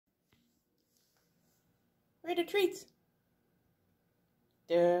Where are the treats?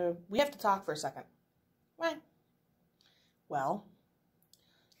 We have to talk for a second. Why? Well,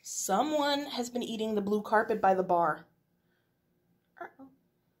 someone has been eating the blue carpet by the bar. Uh-oh.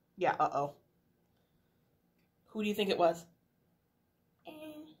 Yeah, uh-oh. Who do you think it was?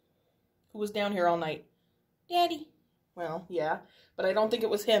 Who was down here all night? Daddy. Well, yeah, but I don't think it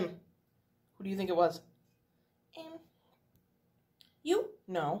was him. Who do you think it was? You?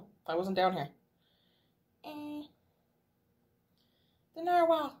 No, I wasn't down here. The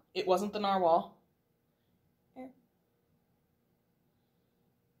narwhal. It wasn't the narwhal. Do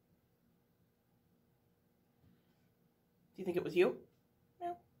you think it was you?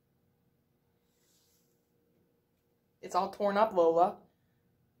 No. It's all torn up, Lola.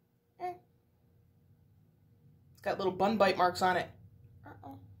 It's got little bun bite marks on it.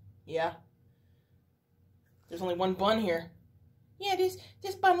 Uh-oh. Yeah. There's only one bun here. Yeah, this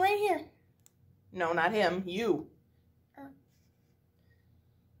bun right here. No, not him. You.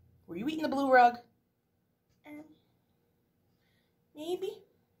 Were you eating the blue rug? Maybe.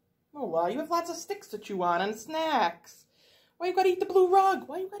 Lola, you have lots of sticks to chew on and snacks. Why you gotta eat the blue rug?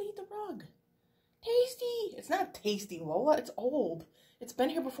 Why you gotta eat the rug? Tasty. It's not tasty, Lola. It's old. It's been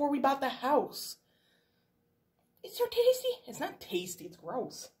here before we bought the house. It's so tasty. It's not tasty. It's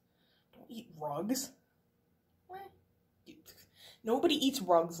gross. Don't eat rugs. What? Nobody eats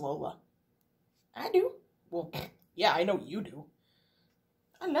rugs, Lola. I do. Well, yeah, I know you do.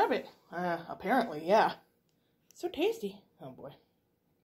 I love it. Apparently, yeah. So tasty. Oh, boy.